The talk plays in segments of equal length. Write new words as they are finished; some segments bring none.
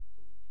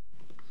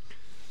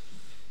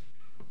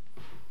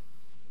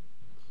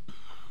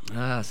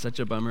Such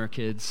a bummer,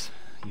 kids.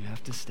 You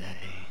have to stay.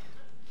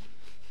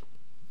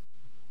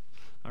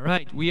 All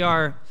right, we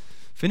are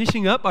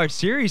finishing up our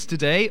series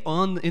today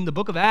in the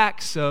book of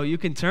Acts. So you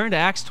can turn to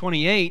Acts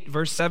 28,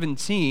 verse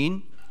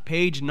 17,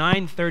 page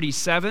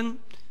 937.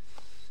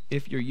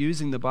 If you're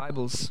using the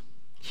Bibles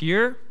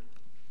here,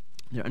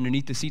 they're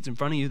underneath the seats in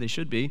front of you. They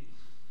should be.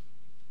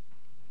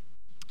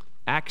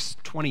 Acts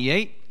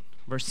 28,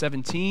 verse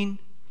 17.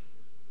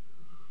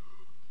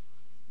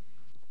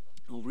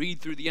 We'll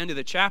read through the end of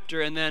the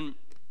chapter, and then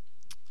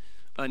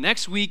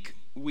next week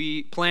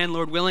we plan,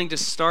 Lord willing, to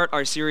start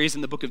our series in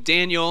the book of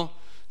Daniel.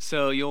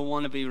 So you'll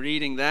want to be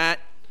reading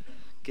that,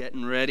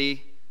 getting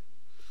ready.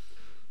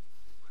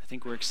 I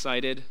think we're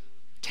excited,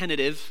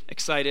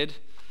 excited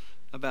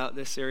about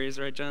this series,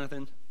 right,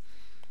 Jonathan?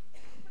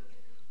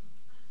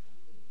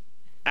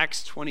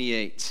 Acts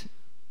 28,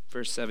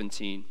 verse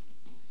 17.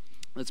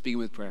 Let's begin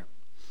with prayer.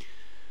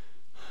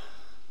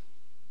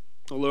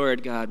 Oh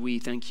Lord God, we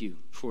thank you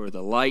for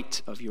the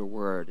light of your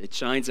word. It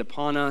shines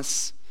upon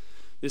us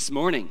this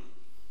morning.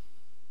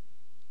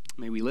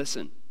 May we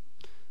listen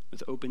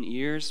with open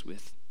ears,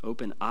 with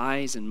open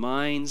eyes and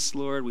minds,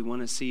 Lord. We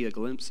want to see a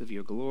glimpse of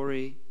your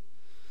glory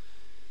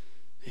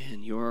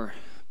and your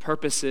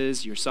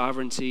purposes, your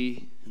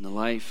sovereignty in the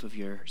life of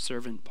your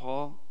servant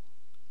Paul.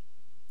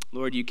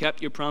 Lord, you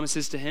kept your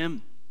promises to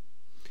him,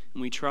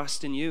 and we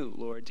trust in you,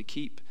 Lord, to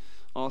keep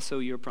also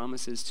your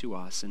promises to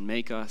us and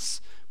make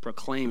us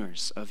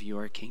proclaimers of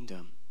your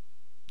kingdom.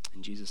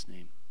 In Jesus'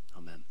 name,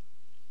 amen.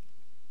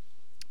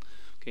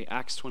 Okay,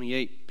 Acts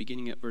 28,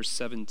 beginning at verse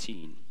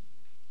 17.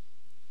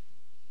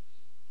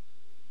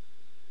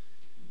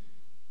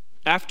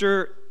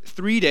 After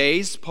 3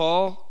 days,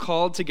 Paul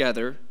called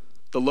together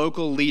the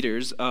local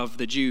leaders of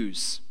the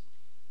Jews.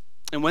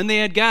 And when they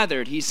had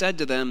gathered, he said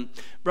to them,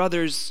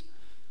 "Brothers,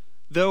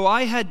 though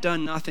I had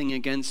done nothing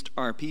against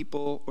our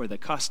people or the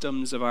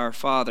customs of our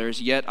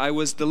fathers, yet I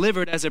was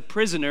delivered as a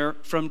prisoner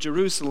from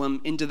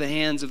Jerusalem into the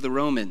hands of the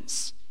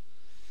Romans.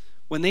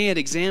 When they had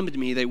examined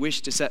me, they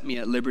wished to set me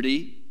at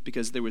liberty,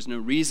 because there was no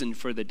reason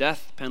for the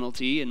death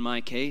penalty in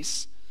my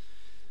case.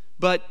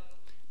 But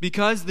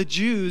because the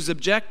Jews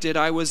objected,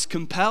 I was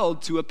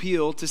compelled to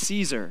appeal to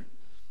Caesar,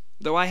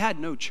 though I had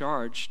no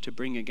charge to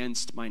bring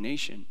against my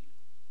nation.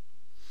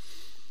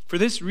 For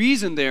this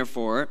reason,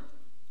 therefore,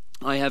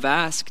 I have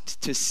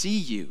asked to see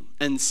you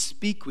and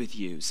speak with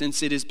you,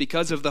 since it is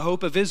because of the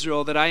hope of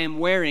Israel that I am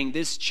wearing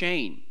this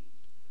chain."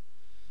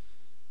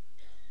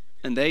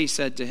 And they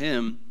said to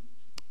him,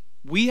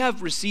 "We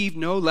have received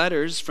no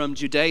letters from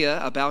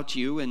Judea about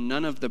you, and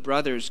none of the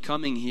brothers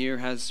coming here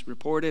has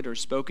reported or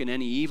spoken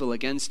any evil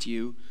against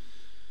you.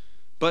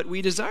 But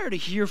we desire to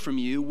hear from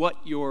you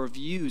what your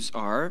views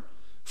are,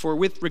 for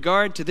with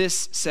regard to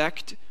this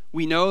sect,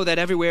 we know that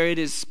everywhere it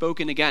is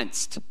spoken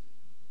against."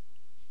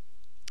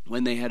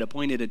 When they had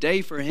appointed a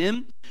day for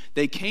him,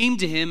 they came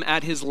to him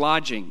at his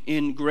lodging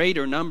in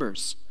greater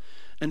numbers.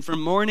 And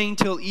from morning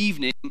till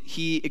evening,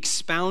 he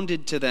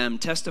expounded to them,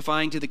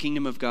 testifying to the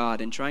kingdom of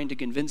God and trying to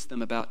convince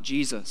them about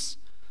Jesus,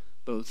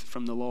 both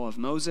from the law of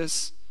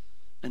Moses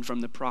and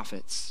from the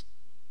prophets.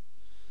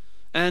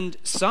 And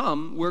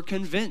some were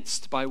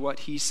convinced by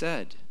what he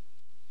said,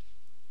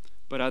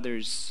 but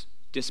others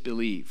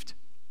disbelieved.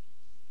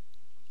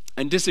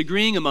 And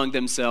disagreeing among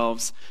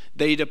themselves,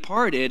 they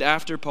departed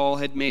after Paul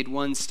had made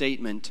one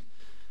statement.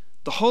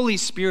 "The Holy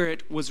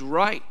Spirit was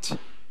right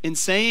in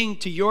saying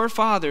to your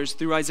fathers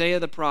through Isaiah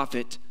the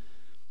prophet,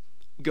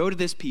 'Go to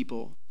this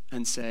people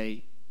and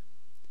say,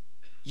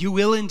 you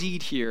will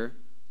indeed hear,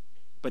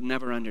 but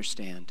never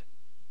understand.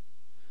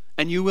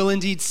 And you will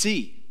indeed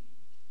see,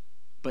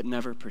 but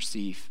never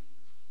perceive.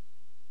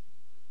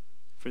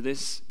 For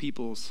this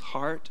people's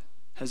heart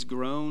has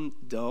grown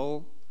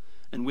dull,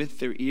 and with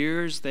their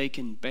ears they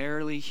can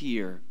barely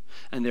hear,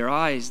 and their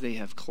eyes they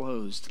have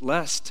closed,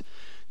 lest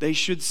they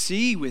should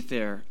see with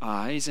their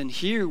eyes, and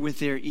hear with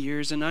their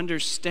ears, and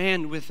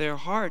understand with their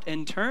heart,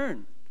 and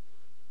turn,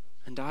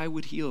 and I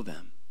would heal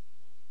them.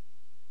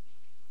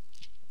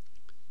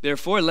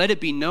 Therefore, let it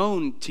be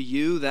known to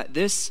you that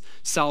this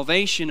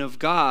salvation of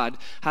God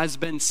has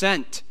been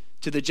sent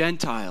to the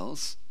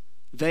Gentiles.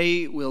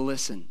 They will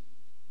listen.'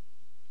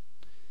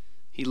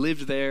 He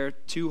lived there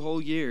 2 whole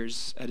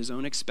years at his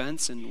own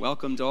expense and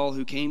welcomed all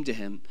who came to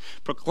him,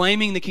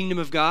 proclaiming the kingdom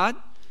of God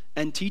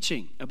and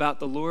teaching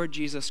about the Lord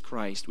Jesus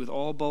Christ with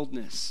all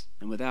boldness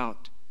and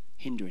without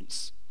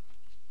hindrance."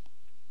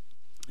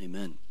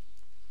 Amen.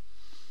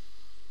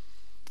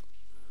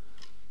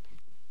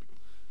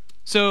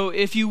 So,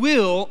 if you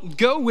will,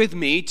 go with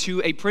me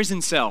to a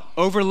prison cell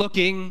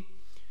overlooking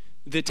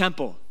the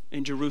temple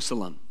in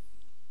Jerusalem.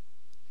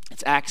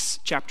 It's Acts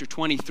chapter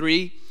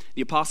 23.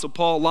 The Apostle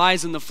Paul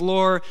lies on the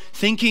floor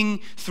thinking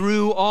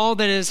through all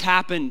that has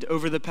happened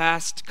over the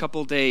past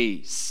couple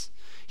days.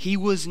 He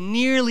was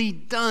nearly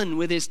done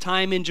with his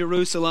time in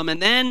Jerusalem,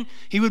 and then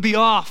he would be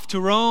off to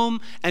Rome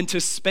and to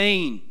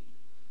Spain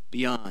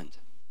beyond.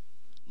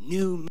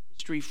 New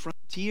ministry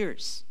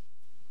frontiers.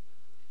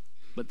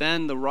 But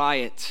then the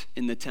riot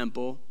in the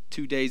temple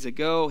 2 days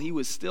ago, he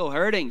was still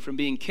hurting from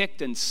being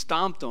kicked and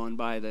stomped on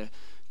by the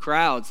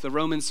crowds. The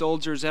Roman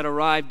soldiers had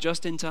arrived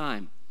just in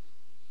time.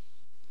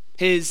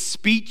 His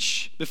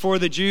speech before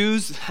the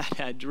Jews that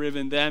had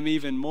driven them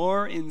even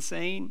more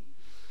insane.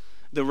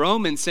 The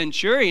Roman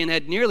centurion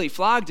had nearly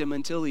flogged him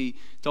until he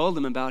told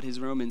him about his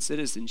Roman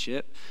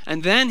citizenship.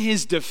 And then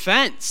his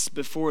defense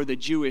before the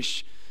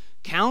Jewish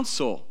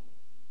council.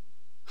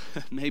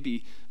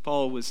 Maybe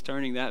Paul was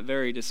turning that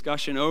very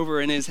discussion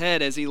over in his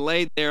head as he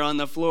laid there on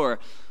the floor.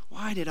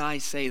 Why did I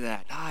say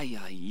that?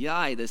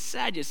 The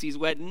Sadducees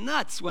went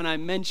nuts when I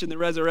mentioned the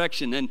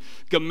resurrection, and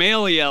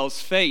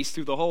Gamaliel's face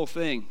through the whole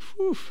thing.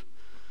 Whew.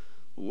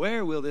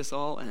 Where will this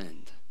all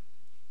end?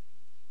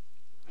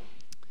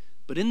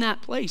 But in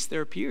that place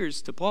there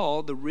appears to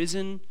Paul the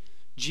risen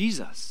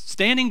Jesus,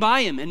 standing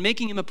by him and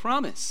making him a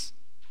promise.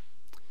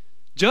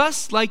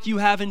 Just like you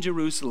have in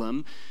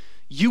Jerusalem,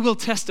 you will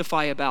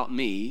testify about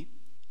me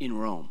in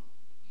Rome.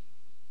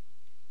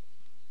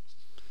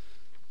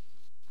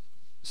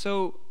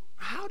 So,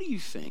 how do you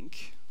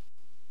think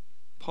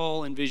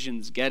Paul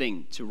envisions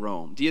getting to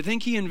Rome? Do you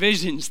think he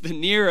envisions the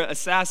near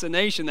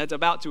assassination that's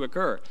about to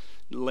occur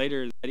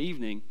later that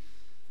evening?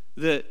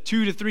 The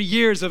 2 to 3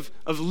 years of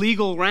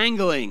legal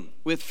wrangling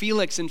with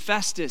Felix and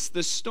Festus,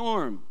 the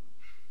storm,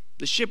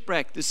 the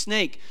shipwreck, the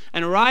snake,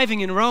 and arriving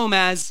in Rome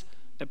as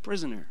a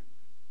prisoner.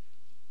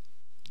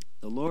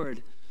 The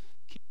Lord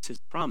keeps his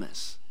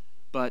promise,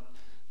 but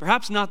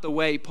perhaps not the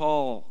way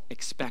Paul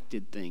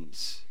expected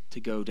things to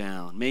go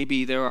down.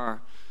 Maybe there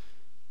are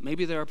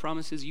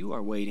promises you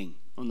are waiting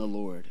on the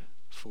Lord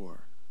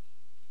for.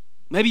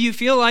 Maybe you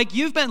feel like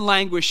you've been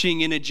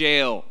languishing in a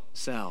jail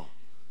cell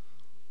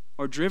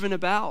or driven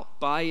about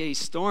by a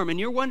storm, and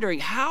you're wondering,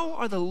 how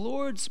are the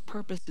Lord's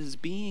purposes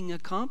being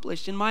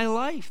accomplished in my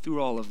life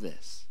through all of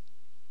this?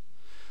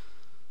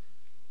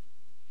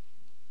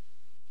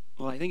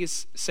 Well, I think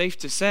it's safe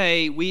to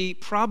say we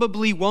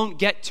probably won't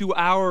get to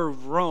our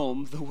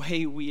Rome the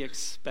way we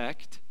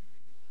expect.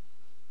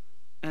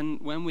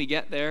 And when we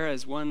get there,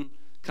 as one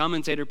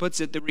commentator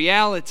puts it, the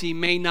reality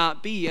may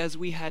not be as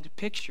we had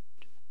pictured.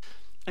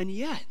 And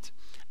yet,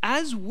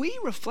 as we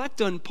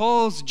reflect on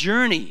Paul's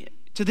journey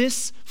to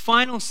this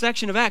final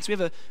section of Acts, we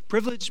have a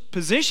privileged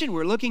position.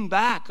 We're looking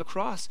back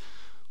across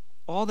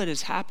all that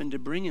has happened to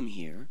bring him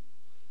here.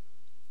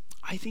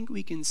 I think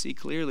we can see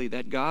clearly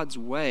that God's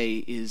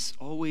way is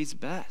always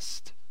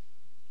best.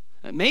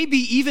 Maybe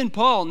even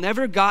Paul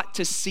never got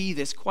to see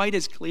this quite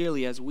as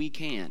clearly as we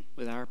can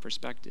with our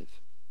perspective.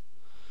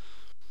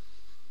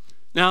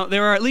 Now,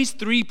 there are at least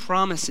 3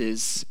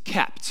 promises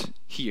kept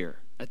here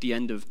at the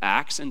end of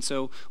Acts, and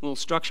so I'll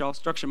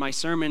structure my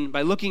sermon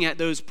by looking at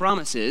those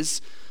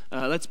promises.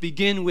 Let's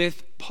begin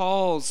with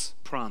Paul's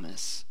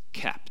promise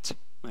kept.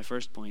 My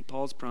first point,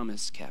 Paul's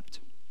promise kept.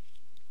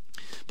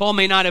 Paul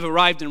may not have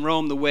arrived in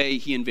Rome the way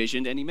he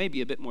envisioned, and he may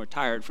be a bit more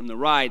tired from the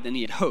ride than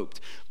he had hoped.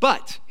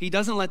 But he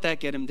doesn't let that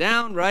get him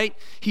down, right?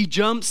 He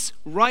jumps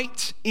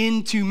right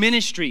into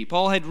ministry.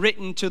 Paul had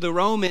written to the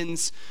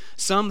Romans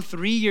some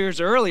 3 years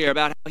earlier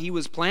about how he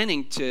was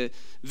planning to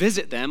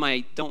visit them.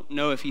 I don't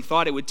know if he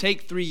thought it would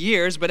take 3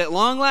 years, but at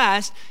long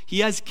last, he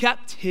has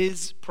kept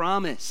his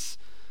promise.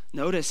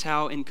 Notice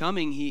how in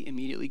coming he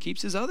immediately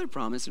keeps his other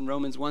promise in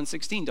Romans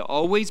 1:16 to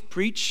always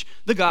preach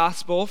the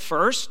gospel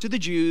first to the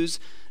Jews,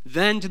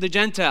 then to the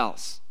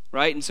Gentiles,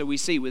 right? And so we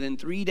see within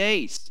 3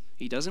 days,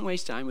 he doesn't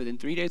waste time. Within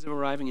 3 days of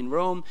arriving in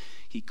Rome,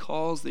 he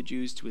calls the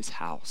Jews to his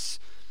house.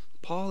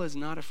 Paul is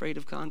not afraid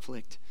of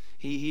conflict.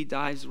 He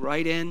dives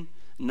right in,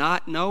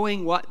 not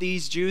knowing what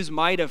these Jews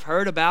might have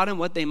heard about him,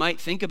 what they might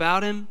think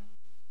about him.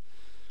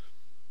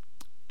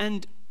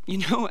 And,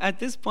 at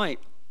this point,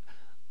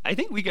 I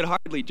think we could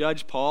hardly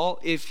judge Paul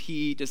if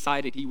he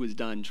decided he was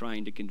done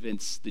trying to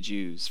convince the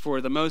Jews.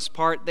 For the most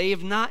part, they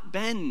have not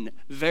been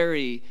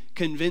very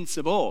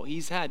convincible.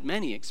 He's had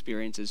many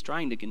experiences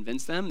trying to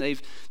convince them.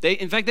 They've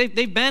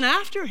been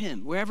after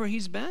him wherever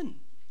he's been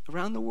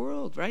around the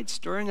world, right?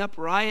 Stirring up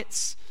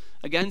riots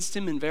against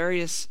him in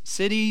various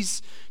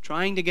cities,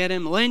 trying to get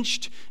him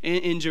lynched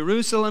in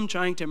Jerusalem,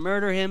 trying to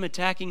murder him,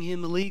 attacking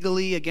him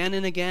illegally again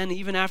and again,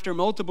 even after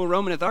multiple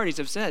Roman authorities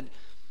have said,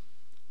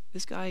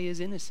 this guy is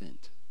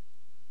innocent.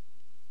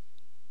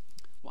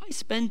 Why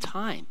spend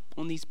time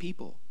on these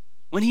people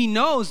when he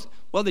knows,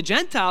 well, the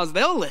Gentiles,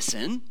 they'll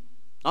listen.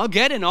 I'll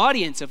get an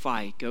audience if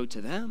I go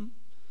to them.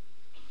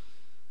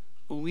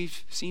 Well,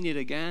 we've seen it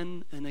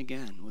again and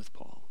again with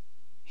Paul.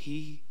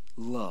 He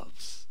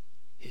loves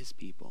his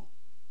people.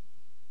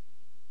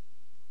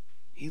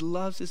 He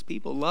loves his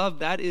people. Love,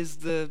 that is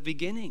the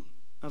beginning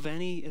of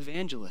any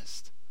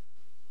evangelist.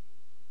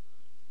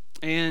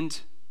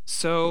 And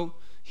so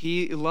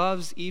he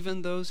loves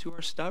even those who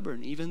are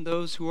stubborn, even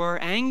those who are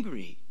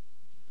angry,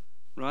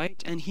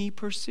 right? And he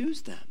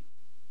pursues them.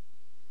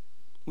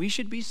 We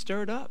should be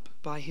stirred up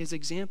by his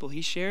example.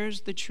 He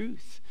shares the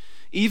truth.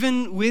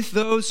 Even with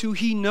those who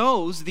he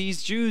knows,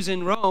 these Jews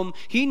in Rome,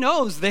 he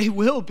knows they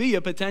will be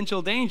a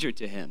potential danger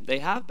to him. They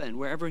have been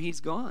wherever he's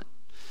gone.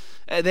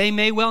 They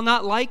may well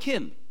not like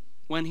him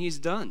when he's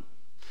done,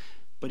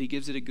 but he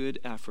gives it a good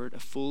effort, a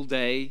full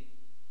day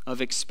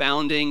of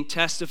expounding,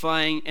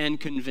 testifying, and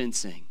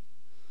convincing.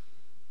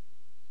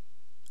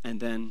 And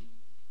then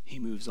he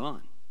moves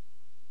on.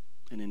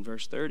 And in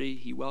verse 30,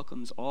 he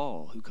welcomes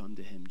all who come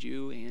to him,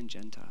 Jew and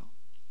Gentile.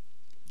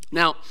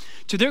 Now,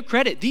 to their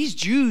credit, these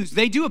Jews,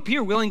 they do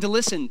appear willing to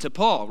listen to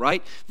Paul,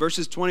 right?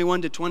 Verses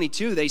 21 to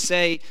 22, they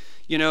say,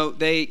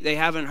 they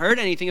haven't heard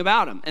anything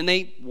about him, and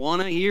they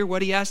want to hear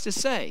what he has to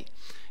say.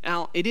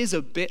 Now, it is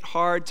a bit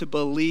hard to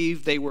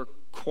believe they were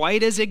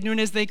quite as ignorant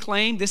as they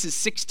claim. This is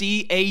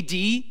 60 AD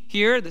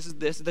here. This is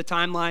the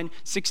timeline,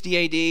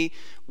 60 AD.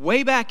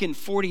 Way back in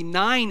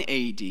 49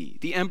 AD,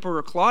 the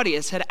Emperor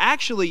Claudius had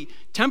actually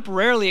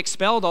temporarily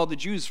expelled all the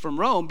Jews from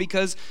Rome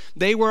because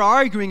they were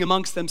arguing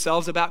amongst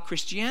themselves about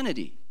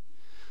Christianity,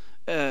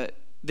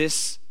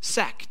 this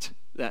sect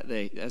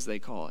as they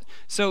call it.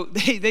 So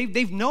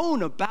they've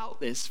known about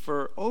this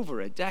for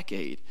over a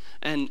decade.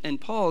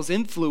 And Paul's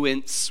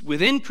influence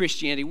within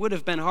Christianity would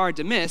have been hard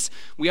to miss.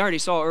 We already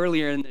saw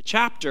earlier in the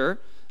chapter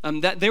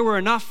that there were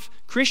enough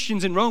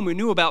Christians in Rome who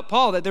knew about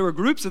Paul, that there were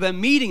groups of them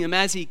meeting him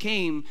as he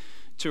came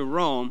to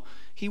Rome.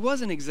 He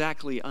wasn't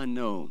exactly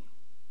unknown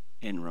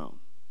in Rome.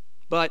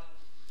 But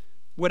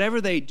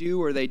whatever they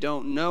do or they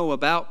don't know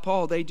about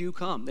Paul, they do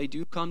come. They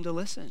do come to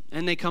listen.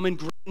 And they come in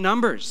great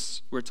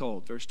numbers, we're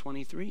told, verse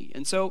 23.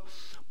 And so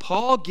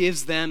Paul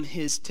gives them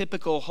his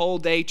typical whole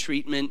day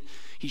treatment.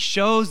 He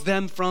shows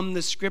them from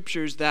the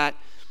scriptures that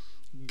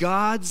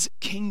God's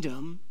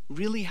kingdom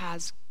really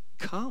has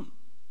come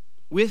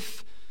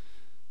with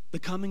the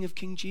coming of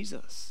King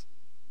Jesus.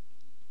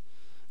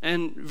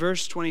 And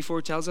verse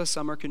 24 tells us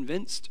some are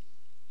convinced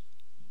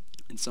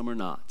and some are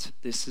not.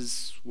 This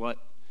is what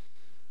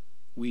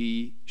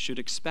we should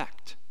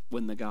expect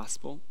when the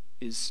gospel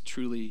is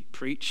truly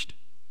preached.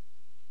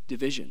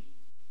 Division.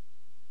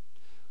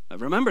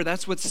 Remember,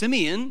 that's what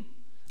Simeon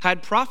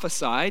had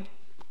prophesied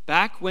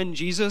back when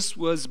Jesus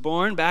was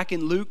born, back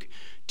in Luke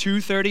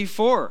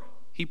 2:34.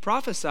 He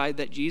prophesied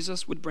that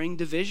Jesus would bring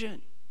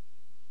division.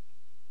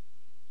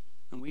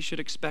 And we should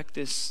expect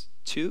this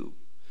too.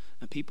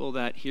 People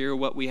that hear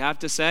what we have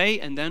to say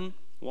and then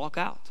walk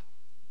out.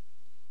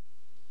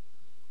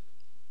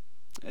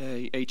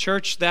 A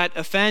church that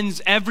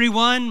offends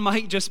everyone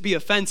might just be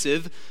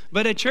offensive,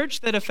 but a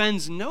church that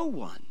offends no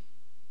one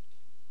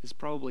is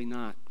probably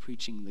not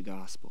preaching the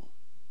gospel.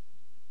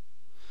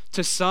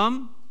 To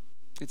some,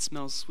 it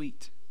smells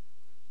sweet,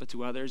 but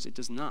to others, it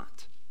does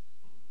not.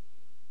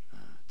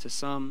 To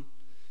some,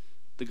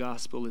 the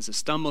gospel is a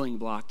stumbling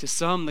block. To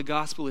some, the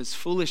gospel is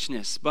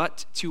foolishness,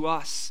 but to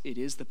us, it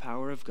is the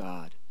power of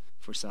God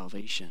for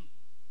salvation.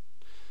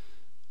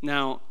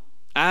 Now,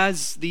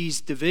 as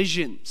these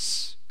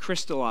divisions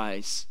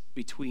crystallize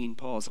between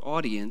Paul's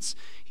audience,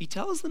 he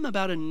tells them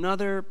about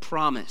another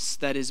promise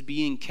that is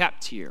being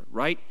kept here,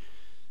 right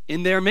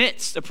in their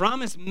midst. A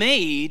promise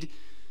made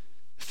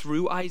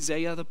through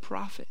Isaiah the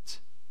prophet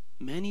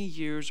many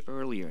years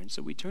earlier. And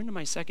so we turn to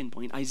my second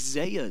point,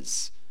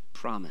 Isaiah's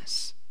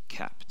promise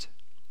kept.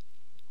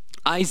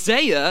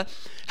 Isaiah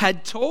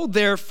had told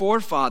their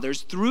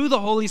forefathers through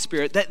the Holy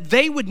Spirit that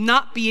they would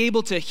not be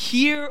able to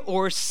hear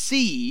or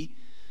see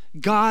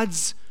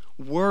God's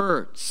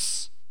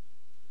words.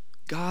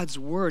 God's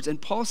words.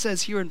 And Paul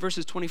says here in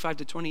verses 25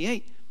 to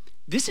 28,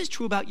 this is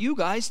true about you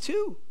guys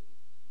too.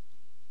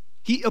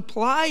 He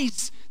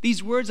applies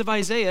these words of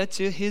Isaiah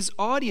to his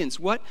audience.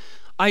 What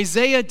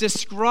Isaiah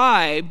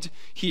described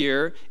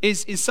here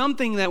is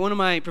something that one of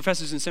my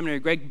professors in seminary,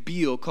 Greg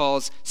Beale,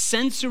 calls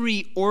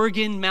sensory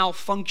organ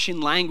malfunction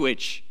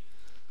language,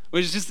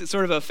 which is just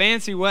sort of a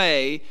fancy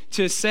way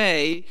to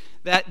say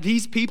that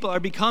these people are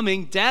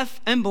becoming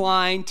deaf and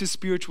blind to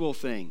spiritual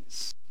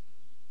things.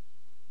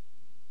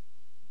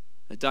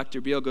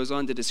 Dr. Beale goes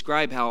on to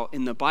describe how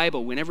in the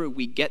Bible, whenever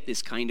we get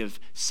this kind of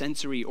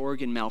sensory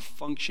organ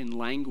malfunction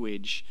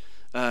language,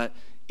 it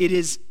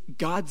is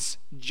God's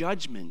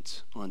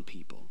judgment on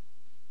people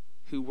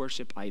who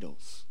worship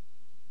idols.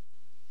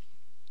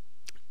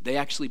 They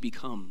actually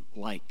become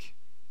like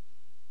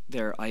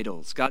their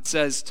idols. God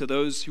says to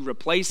those who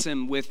replace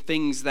him with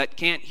things that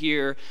can't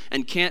hear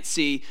and can't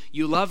see,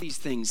 you love these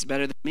things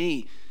better than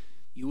me.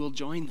 You will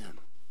join them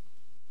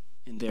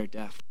in their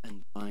deaf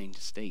and blind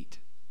state.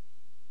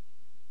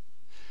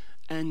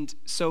 And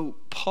so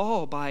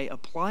Paul, by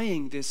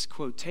applying this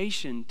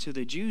quotation to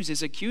the Jews,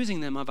 is accusing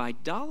them of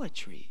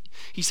idolatry.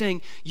 He's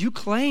saying, you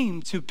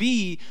claim to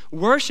be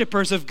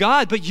worshipers of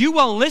God, but you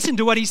won't listen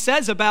to what he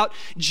says about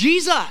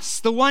Jesus,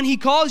 the one he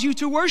calls you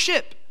to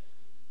worship,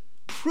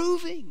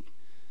 proving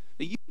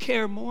that you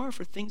care more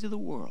for things of the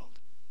world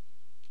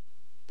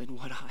than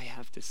what I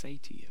have to say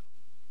to you.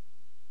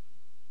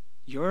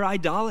 You're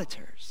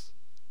idolaters.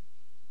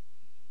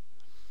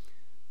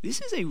 This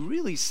is a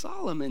really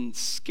solemn and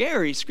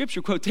scary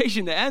scripture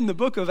quotation to end the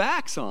book of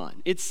Acts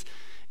on. It's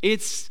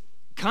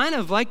kind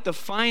of like the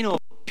final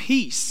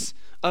piece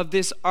of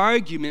this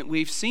argument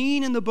we've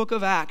seen in the book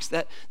of Acts,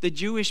 that the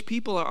Jewish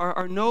people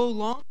are no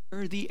longer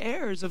the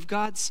heirs of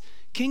God's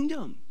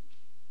kingdom.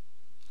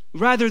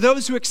 Rather,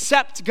 those who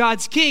accept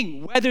God's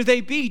king, whether they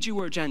be Jew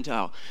or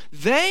Gentile,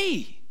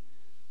 they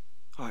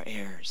are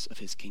heirs of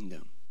his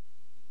kingdom.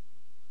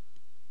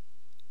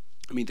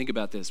 I mean, think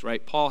about this,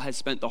 right? Paul has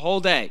spent the whole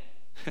day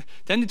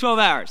 10 to 12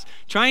 hours,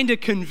 trying to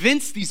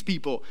convince these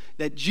people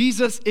that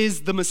Jesus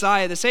is the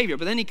Messiah, the Savior.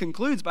 But then he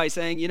concludes by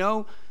saying,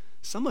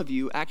 some of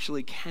you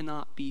actually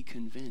cannot be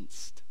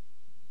convinced.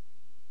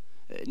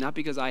 Not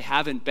because I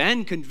haven't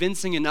been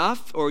convincing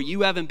enough or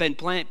you haven't been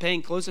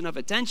paying close enough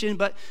attention,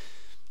 but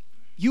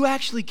you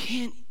actually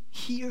can't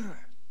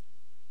hear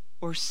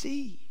or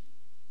see.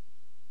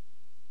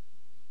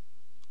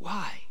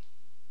 Why?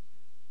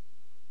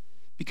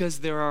 Because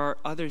there are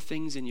other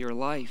things in your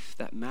life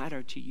that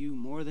matter to you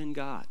more than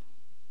God.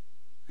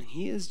 And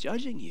he is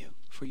judging you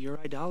for your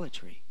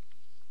idolatry.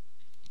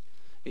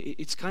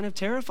 It's kind of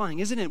terrifying,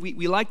 isn't it?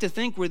 We like to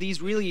think we're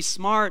these really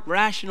smart,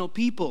 rational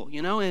people,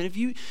 and if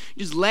you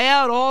just lay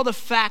out all the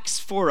facts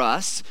for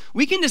us,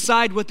 we can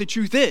decide what the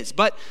truth is.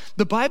 But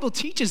the Bible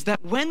teaches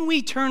that when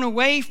we turn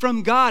away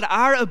from God,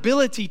 our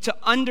ability to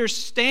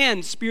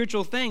understand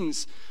spiritual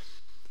things,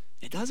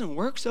 it doesn't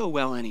work so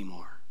well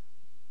anymore.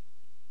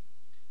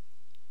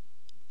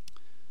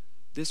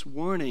 This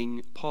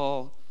warning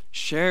Paul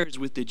shares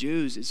with the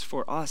Jews is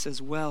for us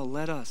as well.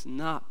 Let us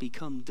not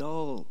become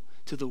dull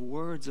to the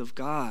words of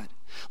God.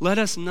 Let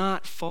us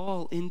not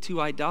fall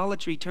into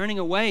idolatry, turning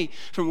away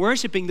from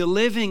worshiping the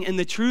living and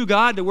the true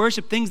God to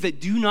worship things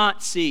that do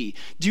not see,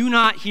 do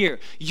not hear.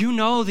 You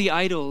know the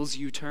idols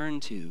you turn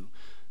to.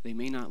 They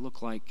may not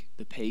look like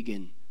the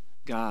pagan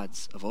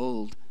gods of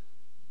old,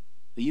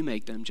 but you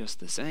make them just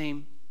the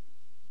same.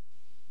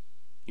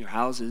 Your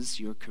houses,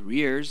 your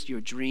careers,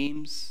 your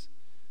dreams,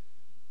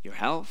 your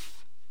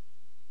health.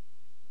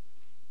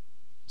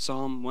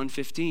 Psalm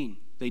 115,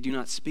 they do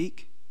not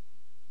speak,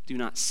 do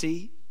not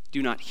see,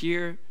 do not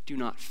hear, do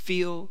not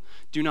feel,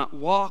 do not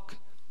walk,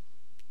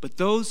 but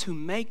those who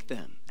make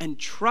them and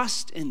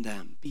trust in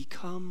them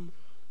become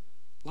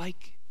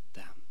like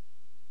them.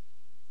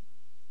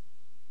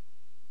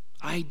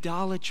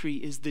 Idolatry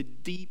is the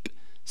deep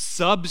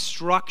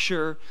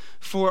substructure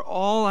for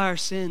all our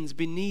sins.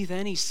 Beneath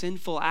any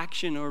sinful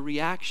action or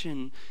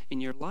reaction in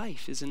your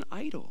life is an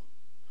idol.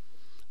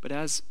 But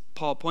as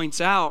Paul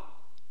points out,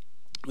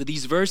 with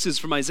these verses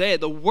from Isaiah,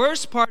 the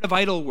worst part of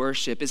idol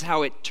worship is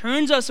how it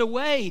turns us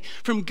away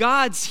from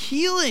God's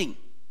healing.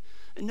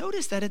 And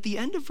notice that at the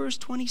end of verse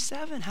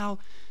 27, how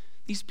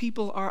these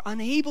people are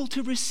unable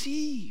to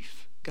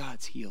receive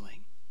God's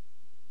healing.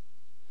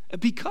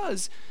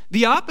 Because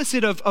the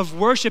opposite of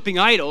worshiping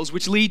idols,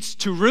 which leads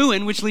to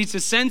ruin, which leads to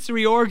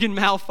sensory organ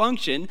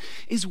malfunction,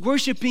 is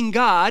worshiping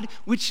God,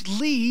 which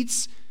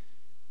leads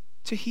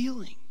to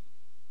healing.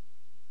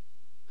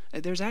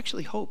 There's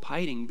actually hope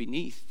hiding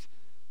beneath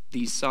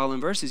these solemn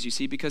verses, you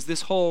see, because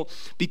this whole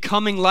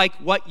becoming like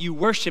what you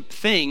worship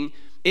thing,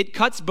 it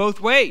cuts both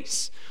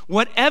ways.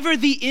 Whatever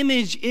the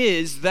image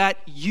is that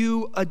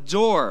you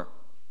adore,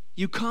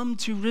 you come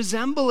to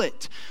resemble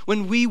it.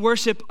 When we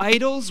worship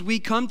idols, we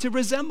come to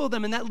resemble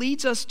them, and that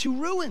leads us to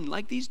ruin,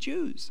 like these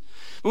Jews.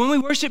 But when we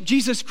worship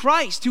Jesus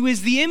Christ, who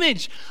is the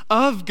image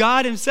of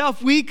God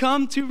himself, we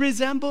come to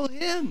resemble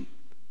him.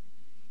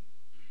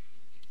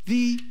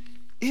 The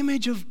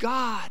image of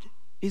God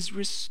is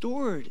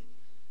restored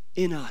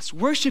in us.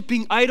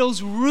 Worshiping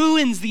idols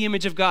ruins the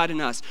image of God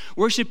in us.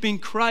 Worshiping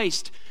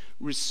Christ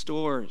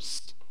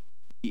restores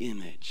the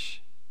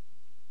image.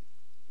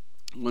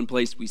 One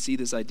place we see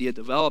this idea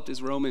developed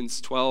is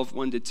Romans 12,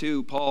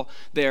 1-2. Paul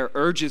there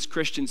urges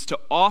Christians to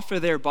offer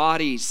their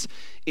bodies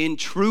in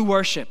true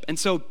worship, and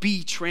so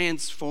be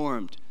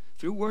transformed.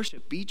 Through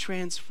worship, be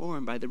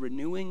transformed by the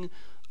renewing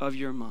of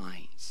your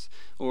minds.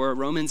 Or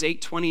Romans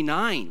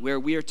 8:29, where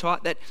we are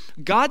taught that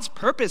God's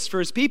purpose for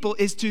his people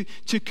is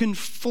to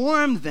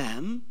conform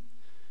them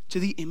to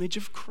the image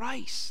of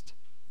Christ,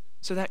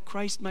 so that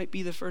Christ might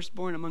be the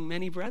firstborn among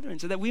many brethren,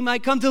 so that we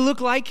might come to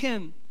look like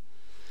him.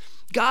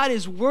 God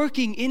is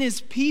working in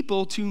his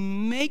people to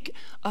make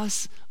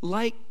us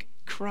like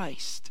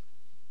Christ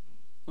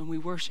when we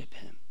worship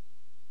him.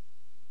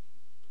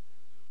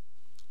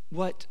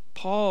 What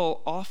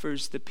Paul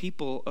offers the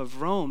people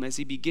of Rome as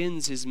he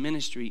begins his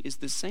ministry is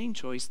the same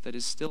choice that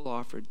is still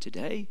offered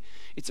today.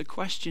 It's a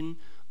question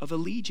of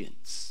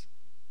allegiance.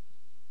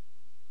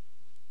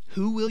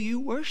 Who will you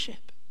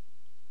worship?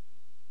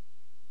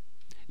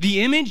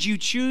 The image you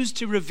choose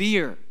to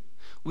revere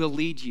will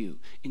lead you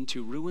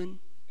into ruin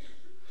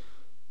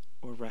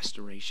or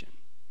restoration.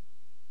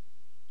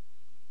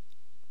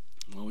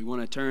 Well, we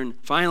want to turn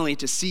finally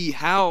to see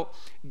how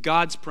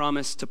God's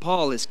promise to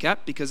Paul is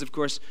kept, because of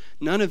course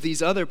none of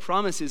these other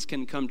promises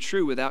can come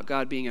true without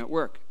God being at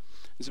work.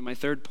 And so my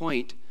third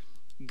point,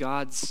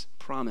 God's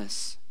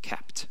promise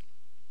kept.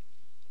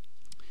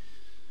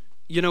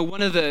 You know,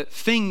 one of the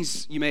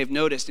things you may have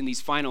noticed in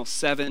these final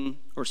 7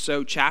 or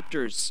so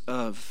chapters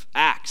of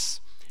Acts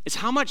is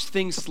how much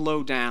things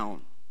slow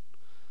down.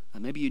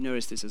 Maybe you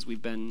noticed this as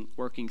we've been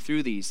working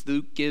through these.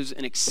 Luke gives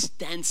an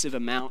extensive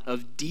amount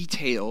of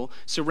detail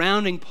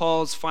surrounding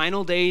Paul's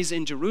final days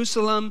in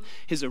Jerusalem,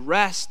 his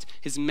arrest,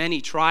 his many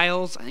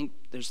trials. I think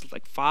there's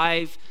like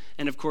 5,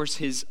 and of course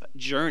his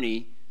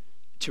journey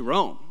to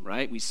Rome,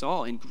 right? We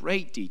saw in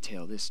great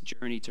detail this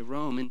journey to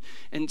Rome.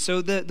 And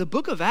so the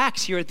book of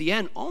Acts here at the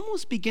end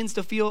almost begins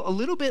to feel a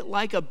little bit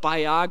like a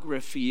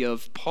biography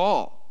of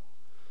Paul,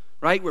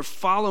 right? We're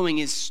following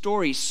his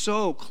story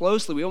so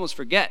closely, we almost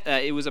forget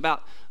it was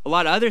about a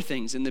lot of other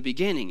things in the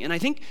beginning. And I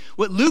think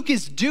what Luke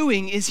is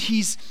doing is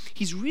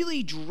he's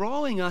really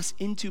drawing us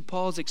into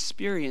Paul's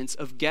experience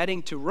of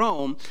getting to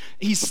Rome.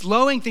 He's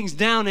slowing things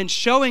down and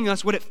showing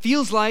us what it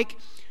feels like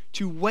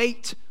to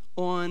wait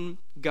on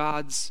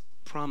God's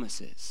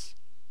promises,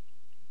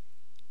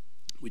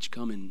 which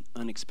come in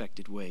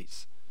unexpected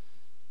ways.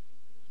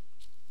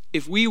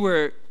 If we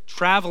were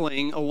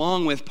traveling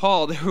along with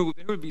Paul, there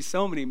would be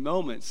so many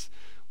moments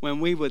when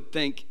we would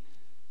think,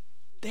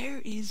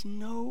 there is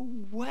no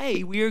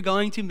way we are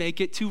going to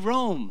make it to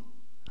Rome.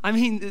 I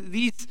mean,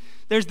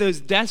 there's those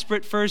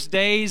desperate first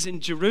days in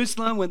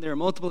Jerusalem when there are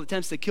multiple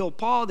attempts to kill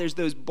Paul. There's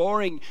those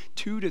boring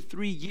 2 to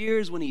 3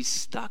 years when he's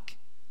stuck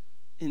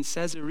in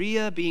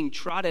Caesarea being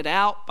trotted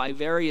out by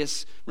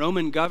various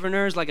Roman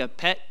governors like a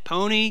pet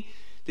pony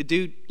to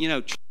do,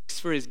 tricks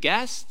for his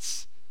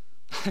guests.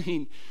 I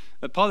mean,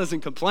 but Paul doesn't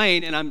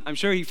complain, and I'm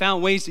sure he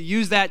found ways to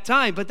use that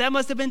time, but that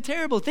must have been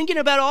terrible. Thinking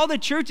about all the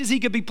churches he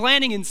could be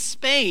planning in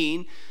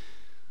Spain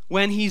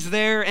when he's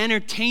there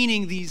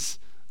entertaining these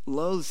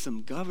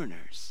loathsome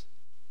governors.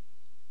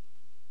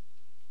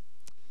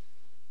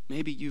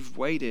 Maybe you've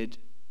waited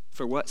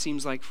for what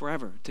seems like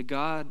forever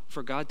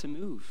for God to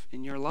move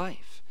in your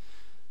life.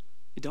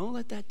 Don't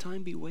let that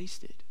time be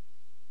wasted.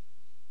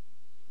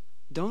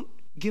 Don't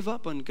give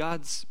up on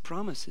God's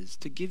promises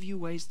to give you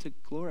ways to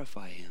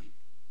glorify him.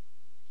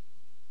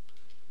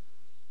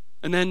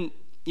 And then,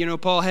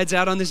 Paul heads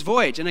out on this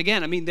voyage. And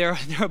again, there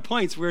are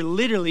points where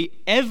literally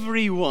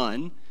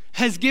everyone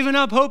has given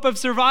up hope of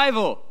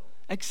survival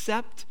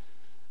except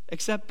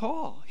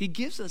Paul. He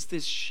gives us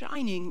this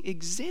shining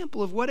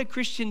example of what a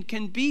Christian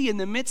can be in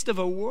the midst of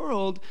a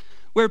world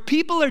where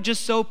people are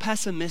just so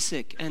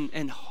pessimistic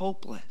and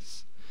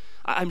hopeless.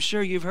 I'm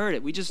sure you've heard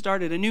it. We just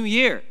started a new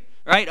year,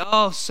 right?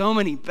 Oh, so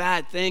many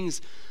bad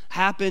things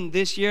happened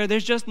this year.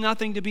 There's just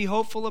nothing to be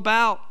hopeful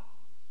about.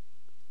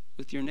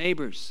 With your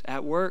neighbors,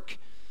 at work,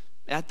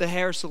 at the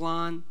hair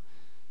salon.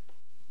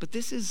 But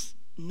this is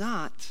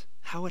not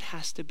how it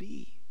has to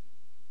be.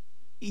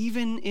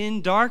 Even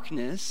in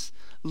darkness,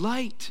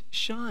 light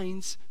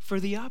shines for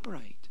the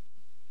upright.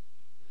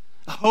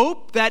 A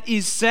hope that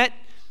is set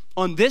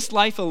on this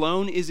life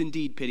alone is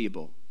indeed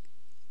pitiable.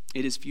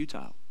 It is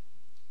futile.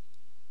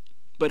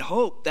 But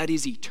hope that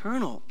is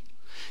eternal,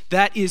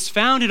 that is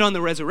founded on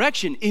the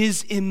resurrection,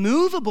 is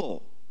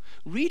immovable.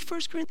 Read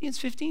 1 Corinthians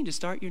 15 to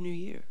start your new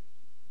year.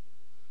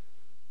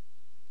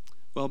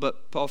 Well,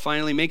 but Paul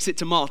finally makes it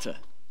to Malta.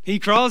 He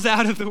crawls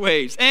out of the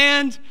waves,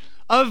 and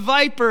a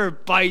viper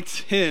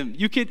bites him.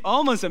 You could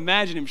almost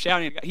imagine him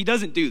shouting at God. He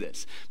doesn't do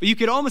this, but you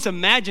could almost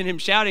imagine him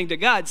shouting to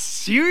God,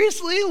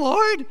 seriously,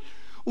 Lord?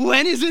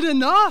 When is it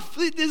enough?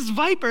 This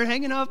viper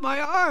hanging off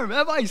my arm.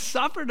 Have I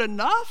suffered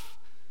enough?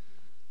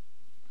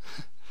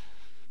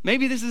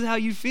 Maybe this is how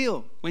you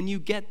feel when you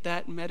get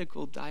that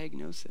medical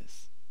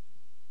diagnosis.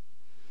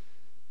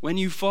 When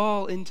you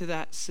fall into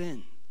that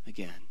sin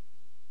again.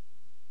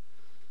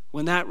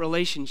 When that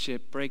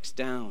relationship breaks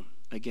down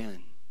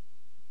again.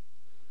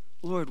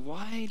 Lord,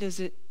 why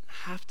does it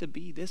have to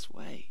be this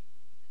way?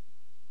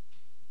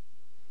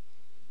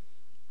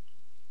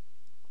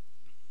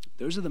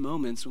 Those are the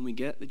moments when we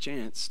get the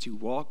chance to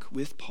walk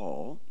with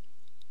Paul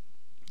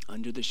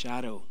under the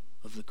shadow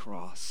of the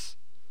cross.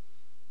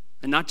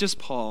 And not just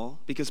Paul,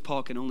 because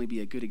Paul can only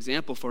be a good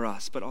example for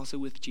us, but also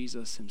with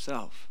Jesus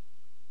himself,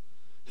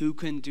 who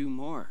can do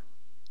more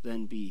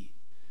than be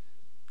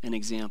an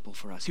example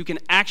for us, who can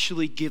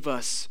actually give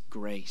us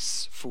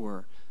grace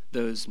for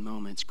those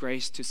moments,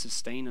 grace to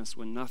sustain us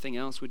when nothing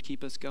else would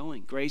keep us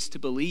going, grace to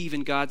believe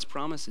in God's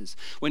promises.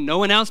 When no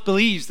one else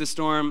believes, the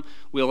storm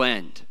will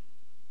end.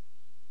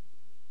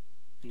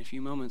 In a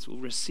few moments, we'll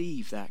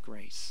receive that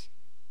grace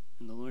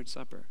in the Lord's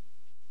Supper.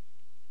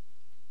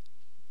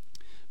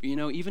 But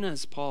even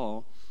as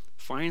Paul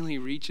finally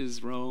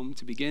reaches Rome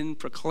to begin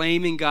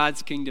proclaiming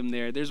God's kingdom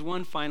there, there's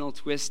one final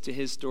twist to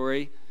his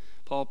story.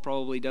 Paul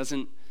probably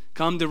doesn't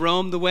come to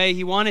Rome the way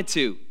he wanted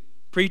to,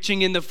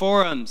 preaching in the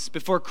forums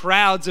before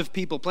crowds of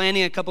people,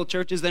 planting a couple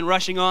churches, then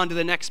rushing on to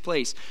the next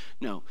place.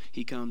 No,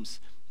 he comes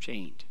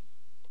chained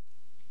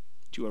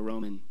to a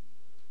Roman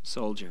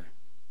soldier.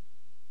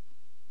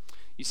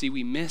 You see,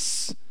 we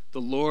miss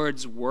the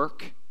Lord's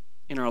work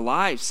in our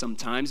lives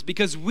sometimes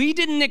because we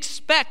didn't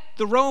expect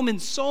the Roman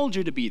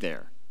soldier to be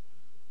there.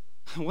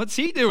 What's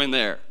he doing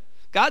there?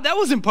 God, that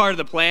wasn't part of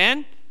the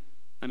plan.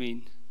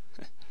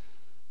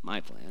 My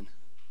plan.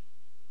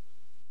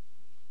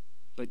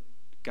 But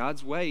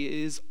God's way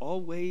is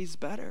always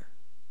better.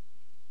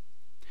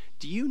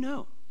 Do you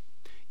know?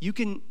 You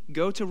can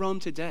go to Rome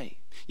today.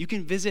 You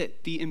can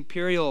visit the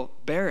imperial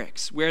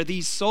barracks where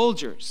these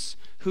soldiers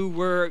who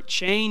were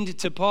chained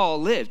to Paul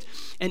lived.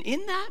 And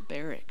in that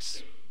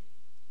barracks,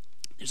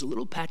 there's a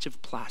little patch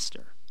of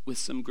plaster with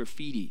some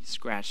graffiti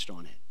scratched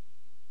on it.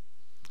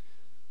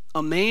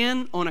 A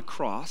man on a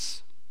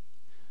cross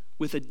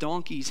with a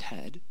donkey's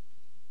head,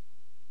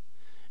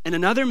 and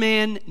another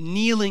man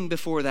kneeling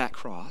before that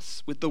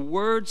cross with the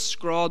words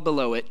scrawled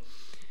below it,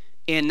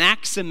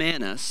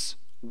 Anaximander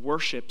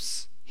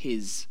worships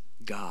his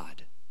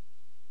God.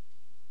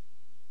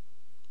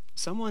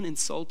 Someone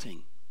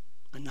insulting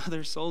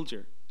another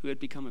soldier who had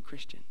become a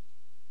Christian.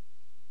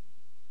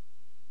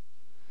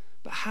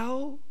 But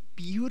how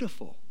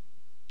beautiful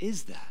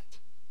is that?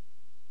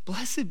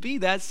 Blessed be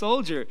that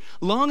soldier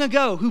long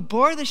ago who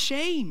bore the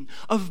shame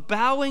of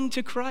bowing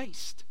to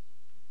Christ.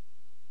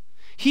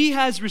 He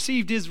has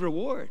received his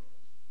reward,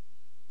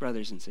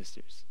 brothers and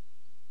sisters.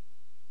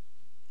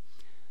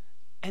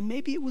 And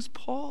maybe it was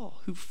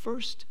Paul who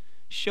first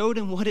showed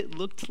him what it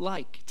looked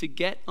like to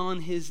get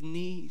on his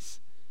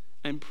knees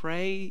and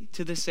pray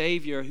to the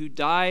Savior who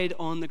died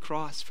on the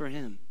cross for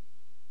him.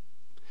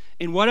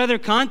 In what other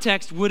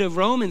context would a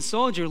Roman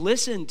soldier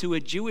listen to a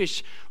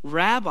Jewish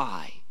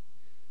rabbi?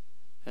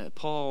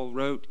 Paul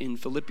wrote in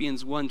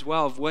Philippians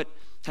 1:12, what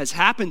has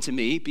happened to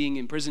me, being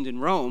imprisoned in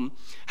Rome,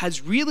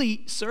 has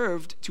really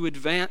served to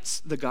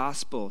advance the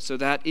gospel, so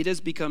that it has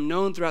become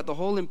known throughout the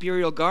whole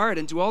imperial guard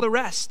and to all the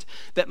rest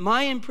that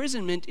my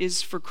imprisonment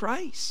is for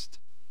Christ.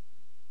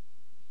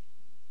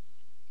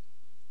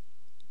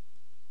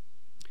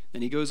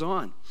 Then he goes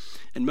on,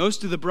 and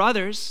most of the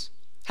brothers,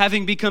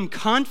 having become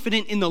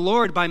confident in the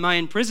Lord by my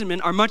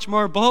imprisonment, are much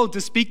more bold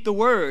to speak the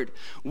word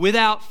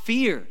without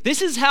fear.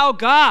 This is how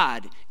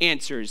God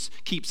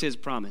keeps his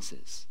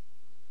promises.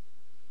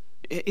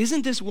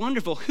 Isn't this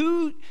wonderful?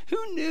 Who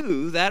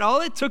knew that all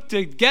it took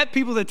to get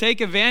people to take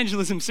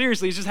evangelism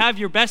seriously is just have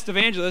your best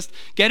evangelist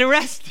get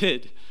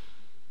arrested?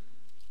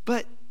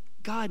 But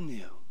God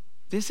knew.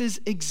 This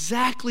is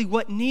exactly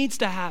what needs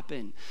to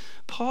happen.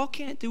 Paul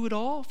can't do it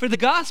all. For the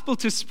gospel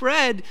to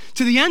spread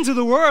to the ends of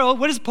the world,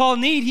 what does Paul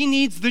need? He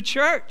needs the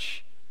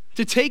church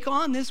to take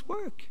on this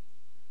work.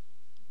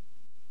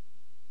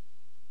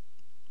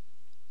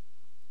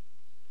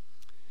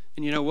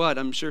 And you know what?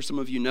 I'm sure some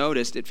of you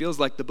noticed, it feels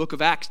like the book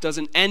of Acts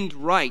doesn't end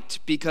right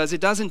because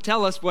it doesn't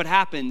tell us what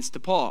happens to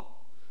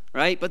Paul,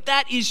 right? But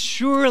that is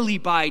surely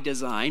by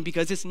design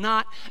because it's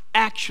not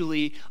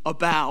actually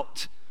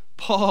about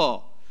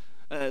Paul.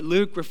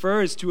 Luke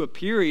refers to a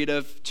period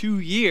of 2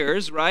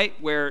 years, right,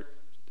 where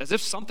as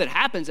if something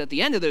happens at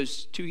the end of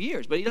those 2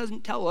 years, but he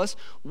doesn't tell us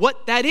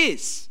what that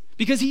is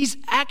because he's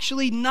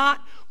actually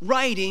not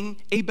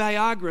writing a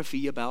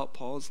biography about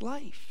Paul's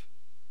life.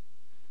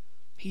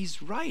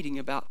 He's writing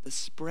about the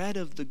spread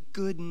of the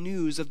good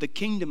news of the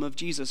kingdom of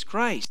Jesus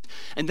Christ,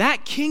 and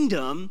that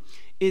kingdom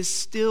is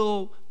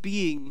still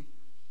being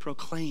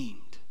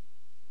proclaimed.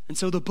 And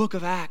so the book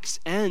of Acts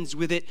ends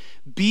with it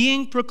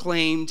being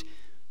proclaimed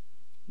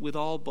with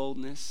all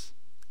boldness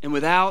and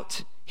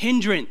without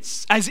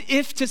hindrance, as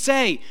if to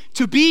say,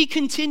 to be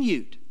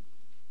continued.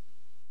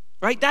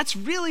 Right? That's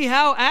really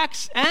how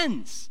Acts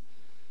ends.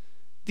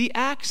 The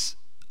Acts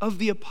of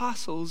the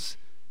apostles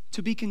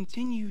to be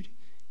continued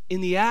in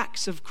the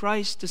acts of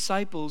Christ's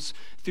disciples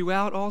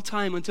throughout all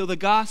time until the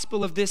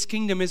gospel of this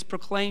kingdom is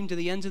proclaimed to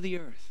the ends of the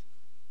earth.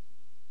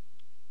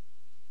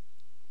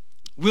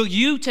 Will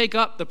you take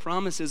up the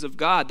promises of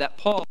God that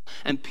Paul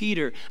and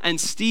Peter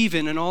and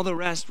Stephen and all the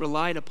rest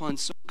relied upon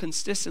so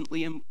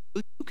consistently, and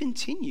will you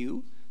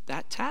continue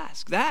that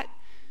task? That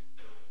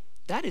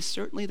is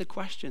certainly the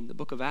question the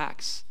book of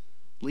Acts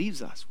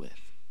leaves us with.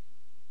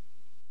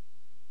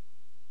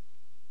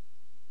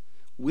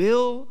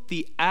 Will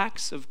the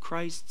acts of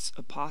Christ's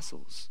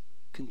apostles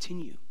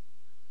continue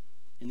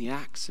in the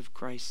acts of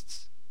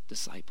Christ's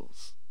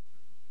disciples?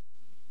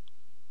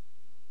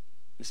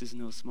 This is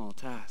no small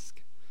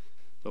task,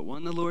 but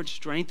one the Lord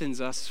strengthens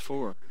us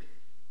for.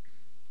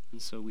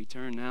 And so we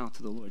turn now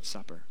to the Lord's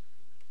Supper.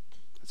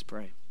 Let's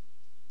pray.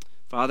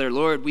 Father,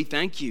 Lord, we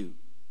thank you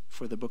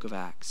for the book of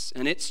Acts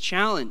and its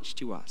challenge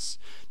to us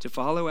to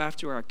follow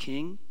after our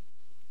King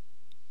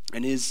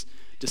and his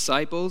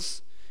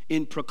disciples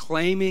in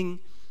proclaiming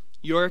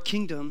your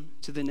kingdom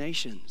to the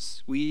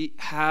nations. We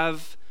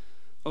have,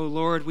 oh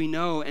Lord, we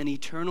know an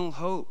eternal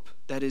hope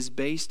that is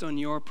based on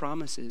your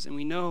promises. And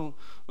we know,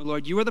 oh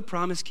Lord, you are the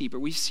promise keeper.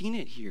 We've seen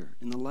it here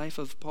in the life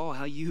of Paul,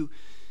 how you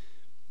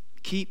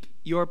keep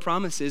your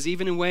promises,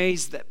 even in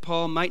ways that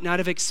Paul might not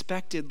have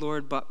expected,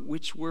 Lord, but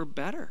which were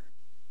better.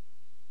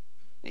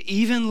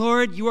 Even,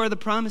 Lord, you are the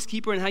promise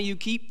keeper, and how you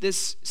keep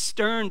this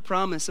stern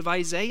promise of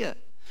Isaiah,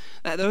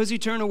 that those who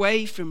turn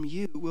away from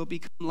you will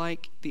become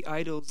like the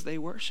idols they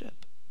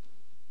worship.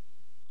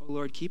 Oh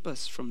Lord, keep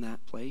us from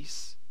that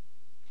place.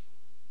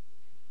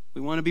 We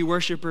want to be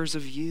worshipers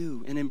of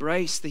you and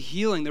embrace the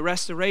healing, the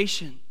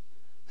restoration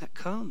that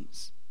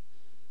comes.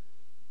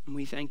 And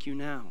we thank you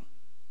now,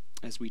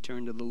 as we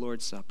turn to the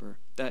Lord's Supper,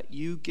 that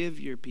you give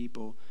your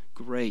people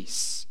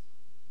grace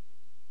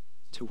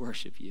to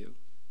worship you.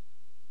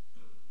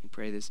 We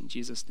pray this in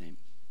Jesus' name.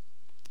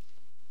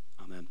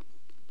 Amen.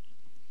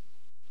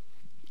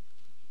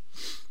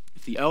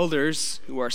 If the elders who are